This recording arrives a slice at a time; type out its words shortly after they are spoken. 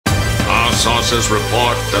Sources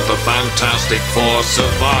report that the Fantastic Four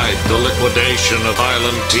survived the liquidation of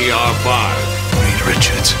Island TR-5. Reed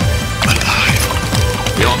Richards, alive.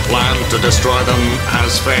 Your plan to destroy them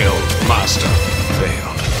has failed, Master.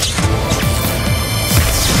 Failed.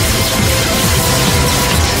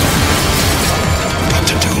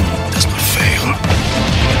 Dr. Doom does not fail.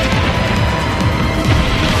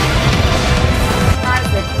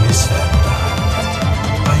 Miss Vanda,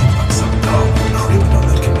 I am not some powerful criminal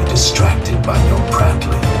that can be distracted by your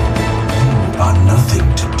prattling. You are nothing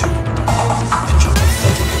to do, and your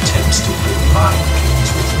pathetic attempts to play mind games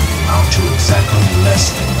with me amount to exactly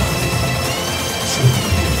less than nothing. So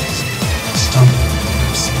please, stop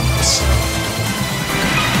embarrassing yourself.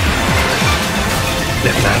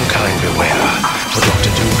 Let mankind beware, for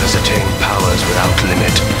Dr. Doom has attained powers without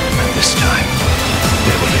limit, and this time,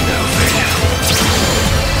 there will be no failure.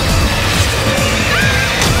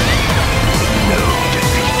 No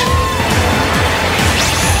defeat.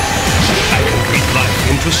 I can breathe life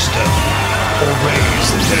into stone, or raise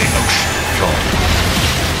the very ocean from.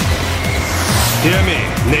 Hear me,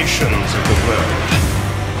 nations of the world.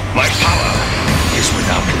 My power is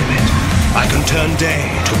without limit. I can turn day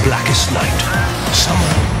to blackest night,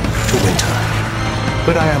 summer to winter.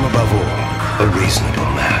 But I am above all a reasonable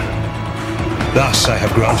man. Thus I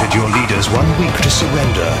have granted your leaders 1 week to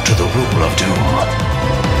surrender to the rule of Doom,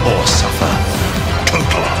 or suffer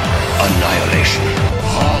total annihilation.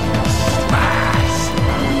 Oh,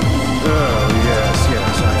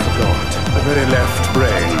 yes, I forgot. A very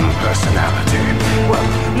left-brain personality. Well,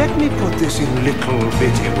 let me put this in little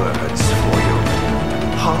bitty words for you.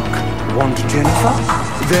 Hulk want Jennifer?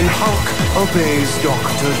 Then Hulk obeys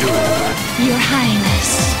Dr. Doom. Your Highness.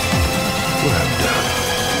 Well done,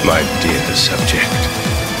 my dear subject.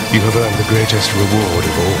 You have earned the greatest reward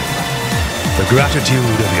of all, the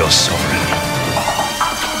gratitude of your sovereign.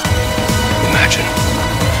 Imagine,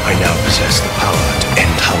 I now possess the power to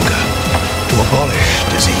end hunger, to abolish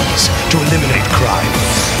disease, to eliminate crime,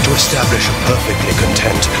 to establish a perfectly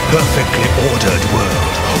content, perfectly ordered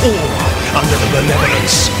world, all under the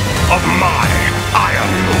benevolence of my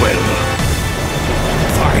iron will.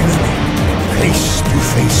 Finally, face to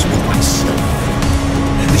face with myself.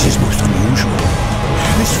 This is most unusual.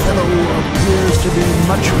 This fellow appears to be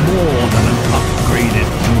much more than an upgraded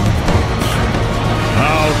Doom.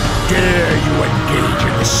 How dare you engage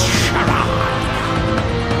in this charade?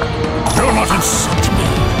 Do not insult me.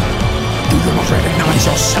 Do you not recognize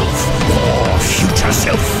yourself, your future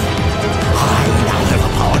self? I now have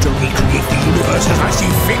the power to recreate the universe as I see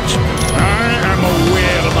fit. I am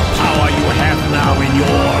aware of the power you have now in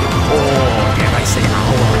your, or dare I say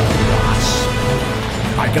our grasp.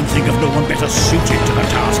 I can think of no one better suited to the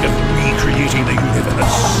task of recreating the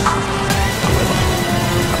universe. However,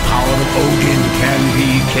 the power of Odin can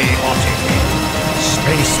be chaotic.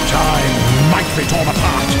 Space-time might be torn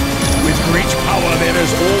apart. With great power there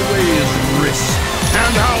is always risk.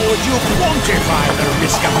 And how would you quantify the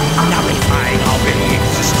risk of nullifying our very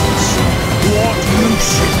existence? What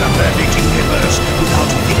use is the perfect universe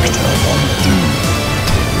without Victor Von Doom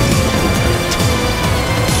to rebuild it?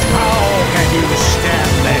 How can you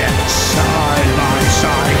stand there side by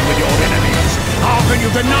side with your enemies? How can you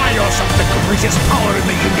deny yourself the greatest power in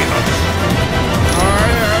the universe? I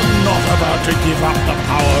am not about to give up the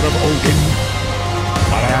power of Odin,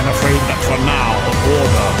 but I am afraid that for now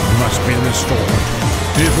order must be restored.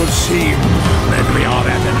 It would seem that we are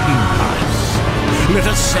at an impasse. Let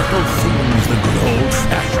us settle things the good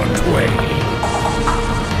old-fashioned way.